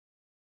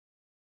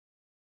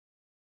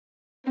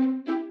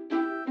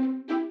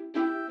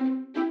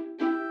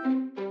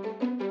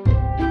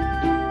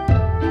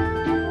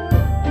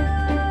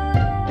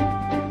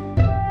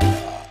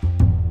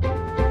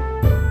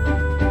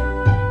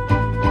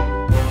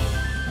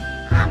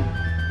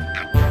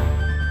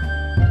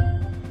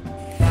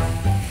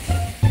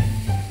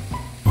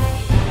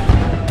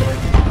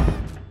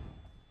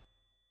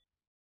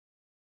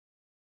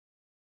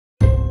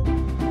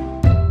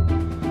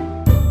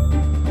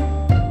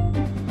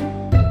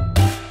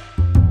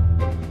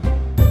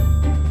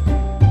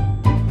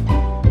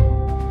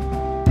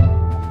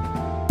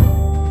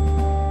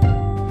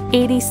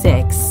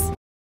86.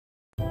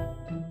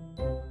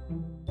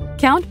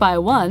 Count by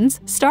ones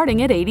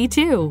starting at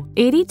 82.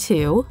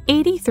 82,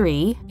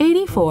 83,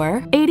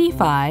 84,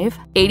 85,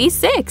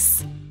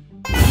 86.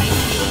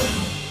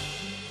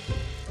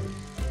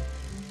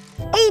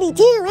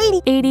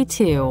 82,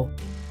 82.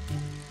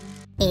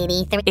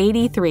 83,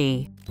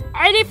 83.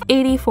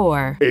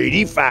 84.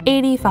 85.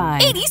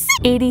 85.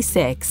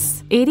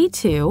 86.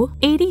 82.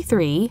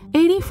 83.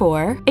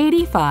 84.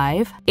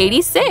 85.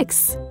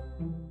 86.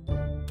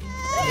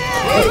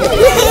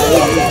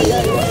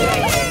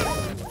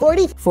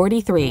 40,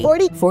 43.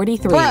 43.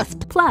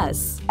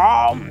 Plus.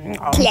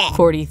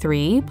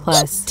 43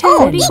 plus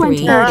 23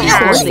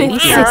 equals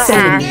 86.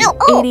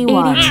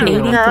 81.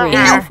 83.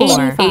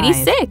 84.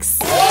 86.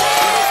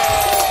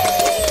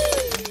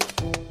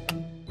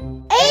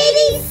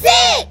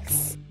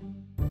 86!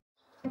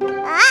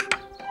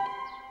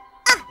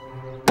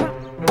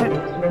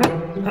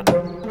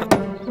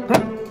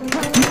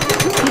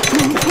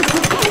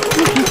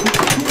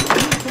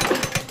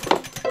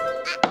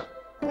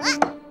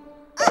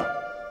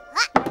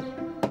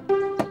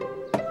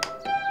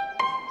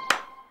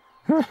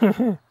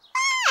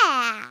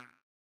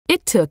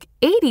 It took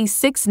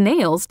 86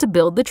 nails to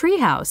build the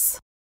treehouse.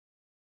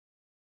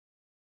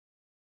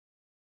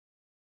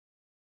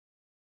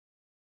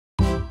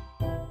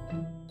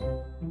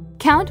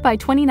 Count by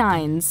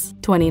 29s.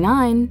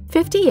 29,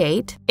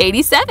 58,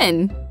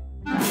 87.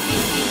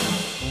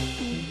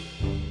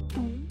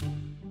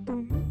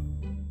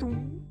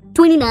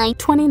 29,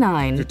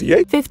 29,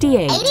 58.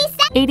 58,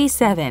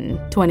 87,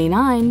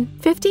 29,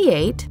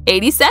 58,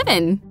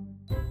 87.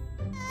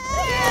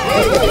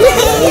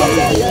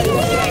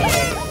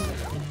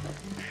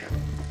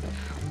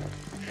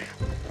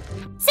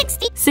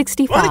 60,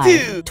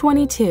 65,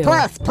 22,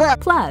 plus,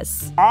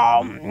 plus.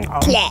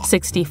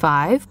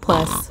 65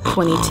 plus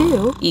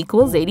 22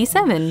 equals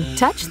 87.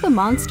 Touch the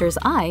monster's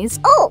eyes.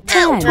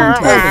 10,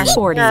 20,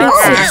 40,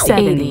 50,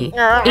 70,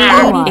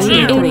 81,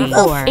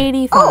 84,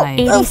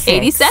 85,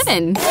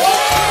 87.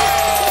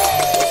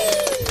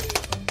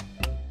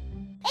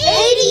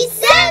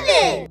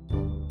 87!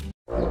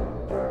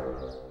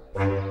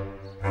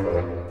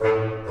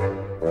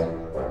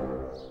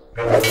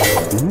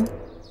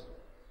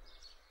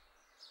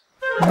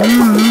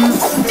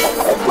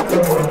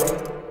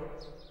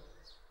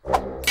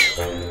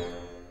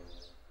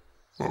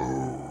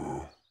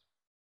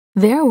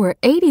 There were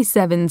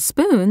 87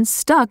 spoons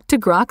stuck to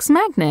Grok's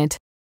magnet.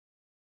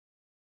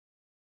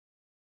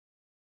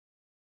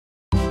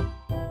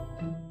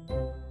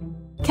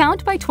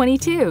 Count by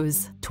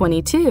 22s.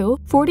 22,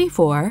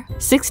 44,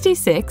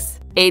 66,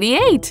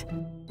 88.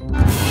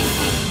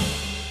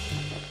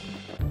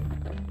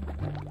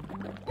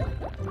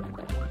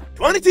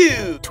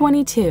 22.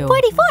 22,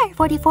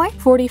 44,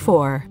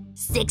 44,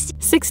 60,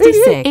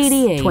 66,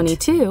 88.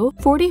 22,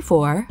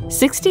 44,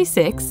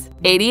 66,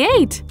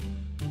 88.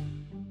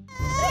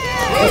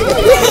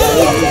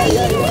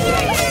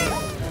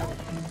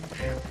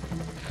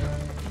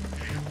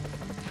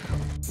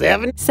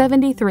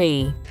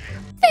 73,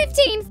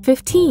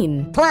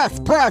 15, plus,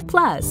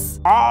 plus.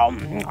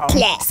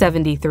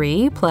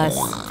 73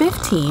 plus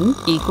 15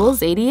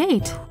 equals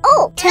 88.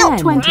 10,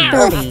 20,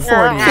 30,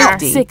 40,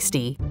 50,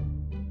 60,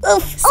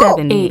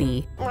 7,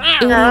 80,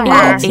 81,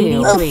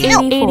 83,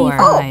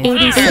 84,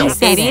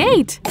 86,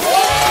 88.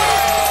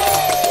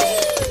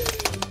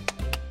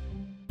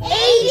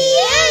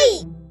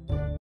 88!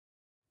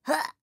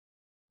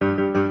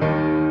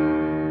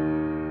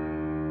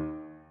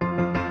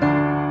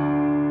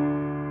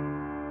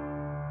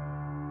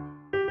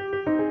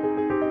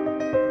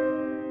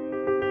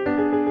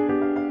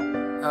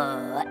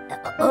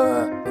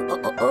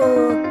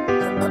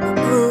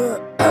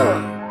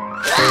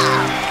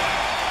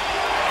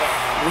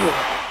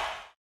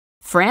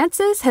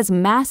 Francis has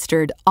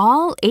mastered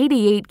all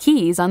 88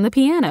 keys on the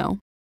piano.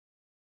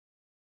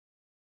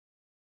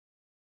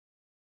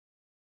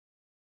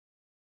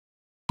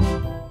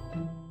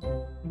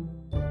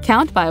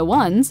 Count by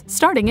ones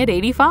starting at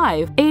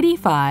 85.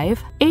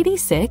 85,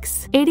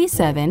 86,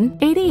 87,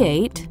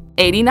 88,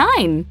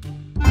 89.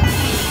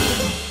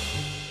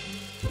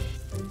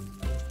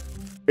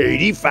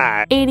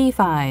 85.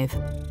 85,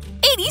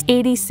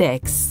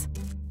 86,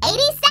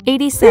 87,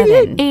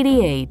 87,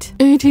 88,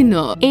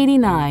 89,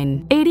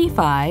 89,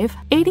 85,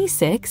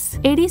 86,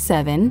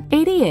 87,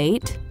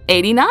 88,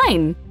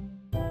 89.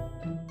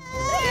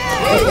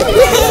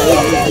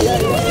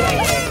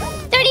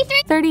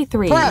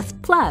 33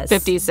 plus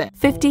 56,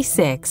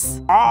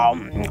 56.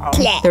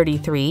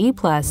 33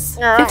 plus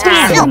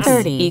 57,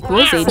 30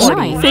 equals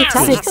 89.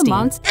 60,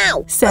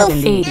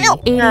 70, 80,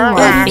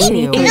 81,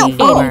 82,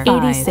 84,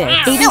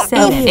 86,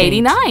 87,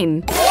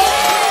 89.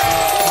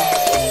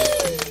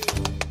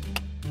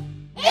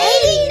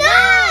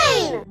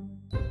 89!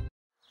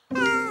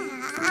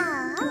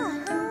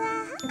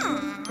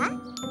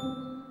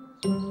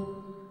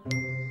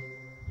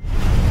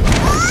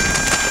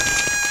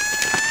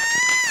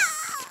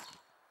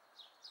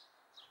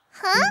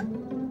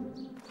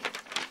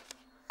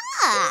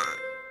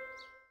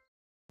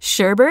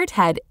 Sherbert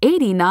had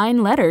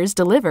 89 letters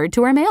delivered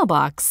to her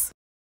mailbox.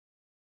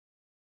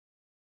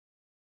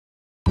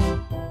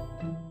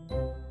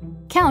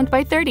 Count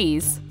by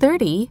 30s.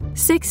 30,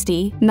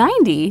 60,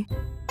 90.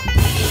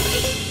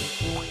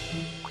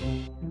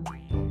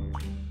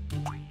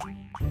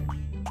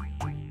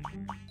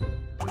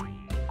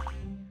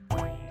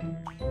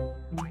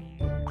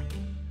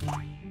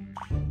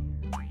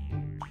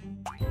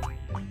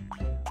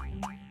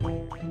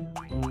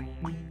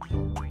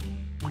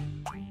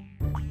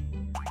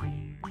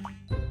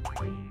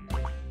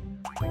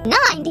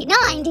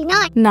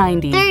 Ninety,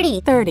 90,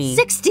 30, 30,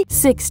 60,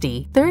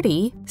 60,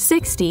 30,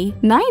 60,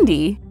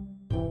 90.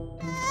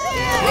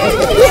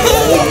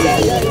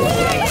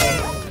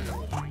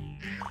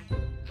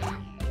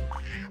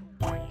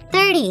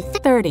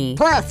 Thirty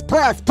plus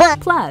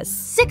plus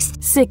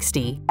 60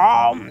 60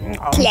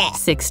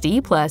 plus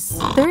 60 plus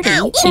 30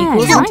 Ouch.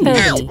 equals Ouch.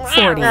 90. Ouch.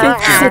 40,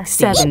 50, 60,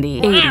 70,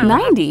 80,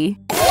 90.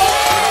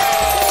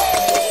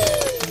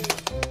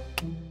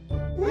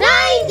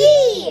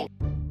 90.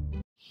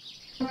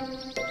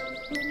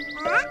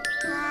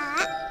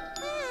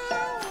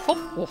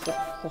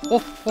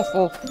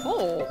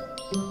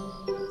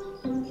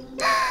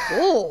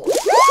 Oh.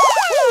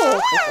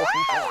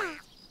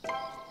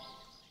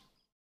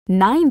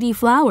 90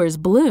 flowers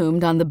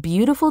bloomed on the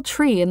beautiful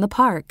tree in the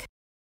park.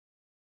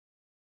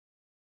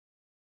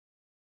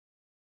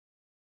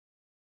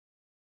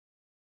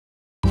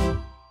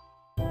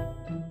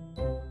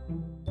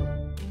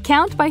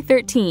 Count by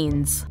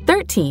 13s.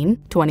 13,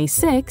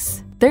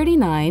 26,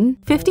 39,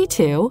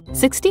 52,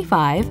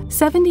 65,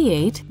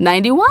 78,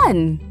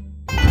 91.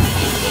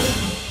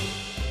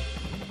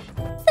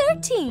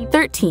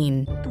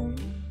 13,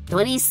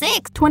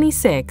 26.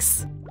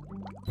 26,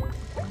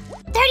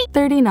 30.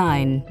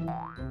 39,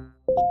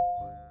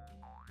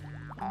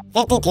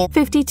 52.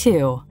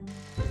 52,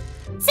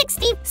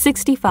 60.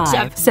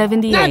 65,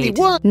 78,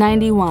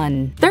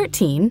 91,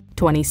 13,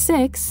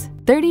 26,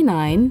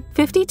 39,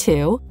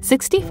 52,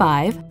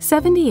 65,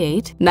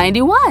 78,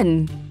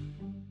 91.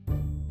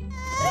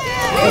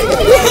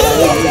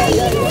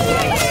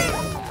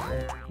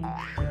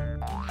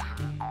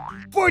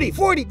 40.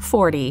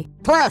 40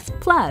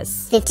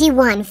 plus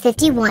 51.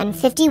 51.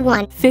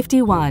 51.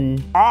 51.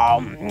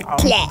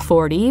 Plus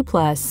 40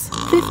 plus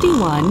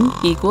 51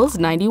 equals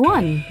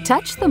 91.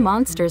 Touch the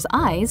monster's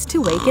eyes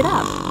to wake it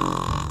up.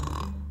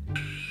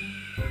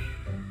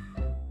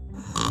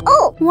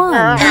 Oh.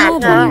 1,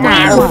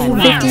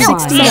 51,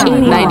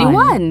 51,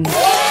 91.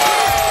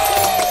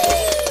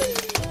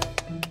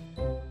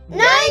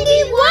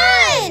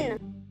 91.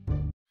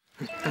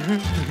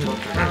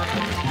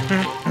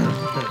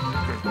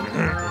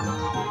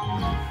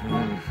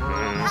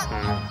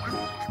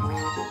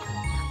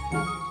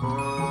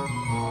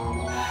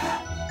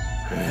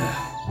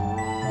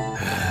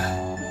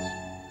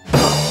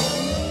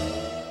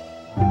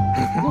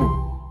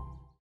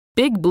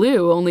 Big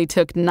Blue only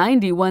took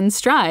 91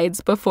 strides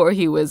before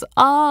he was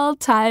all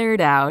tired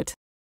out.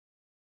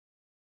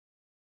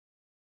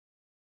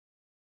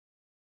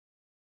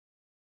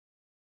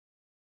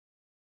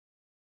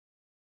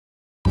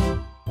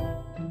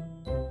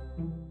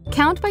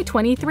 Count by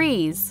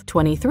 23s.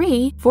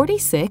 23,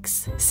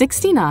 46,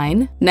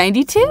 69,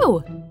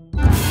 92.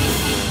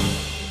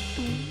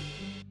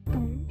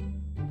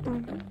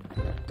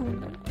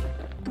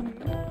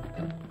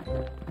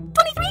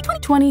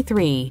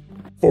 23,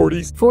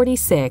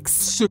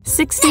 46,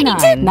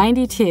 69,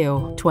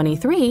 92.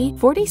 23,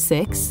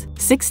 46,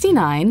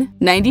 69,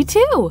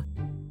 92.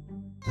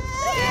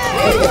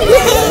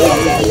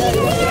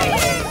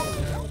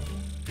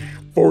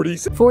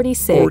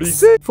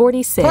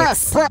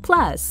 46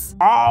 plus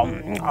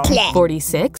 46,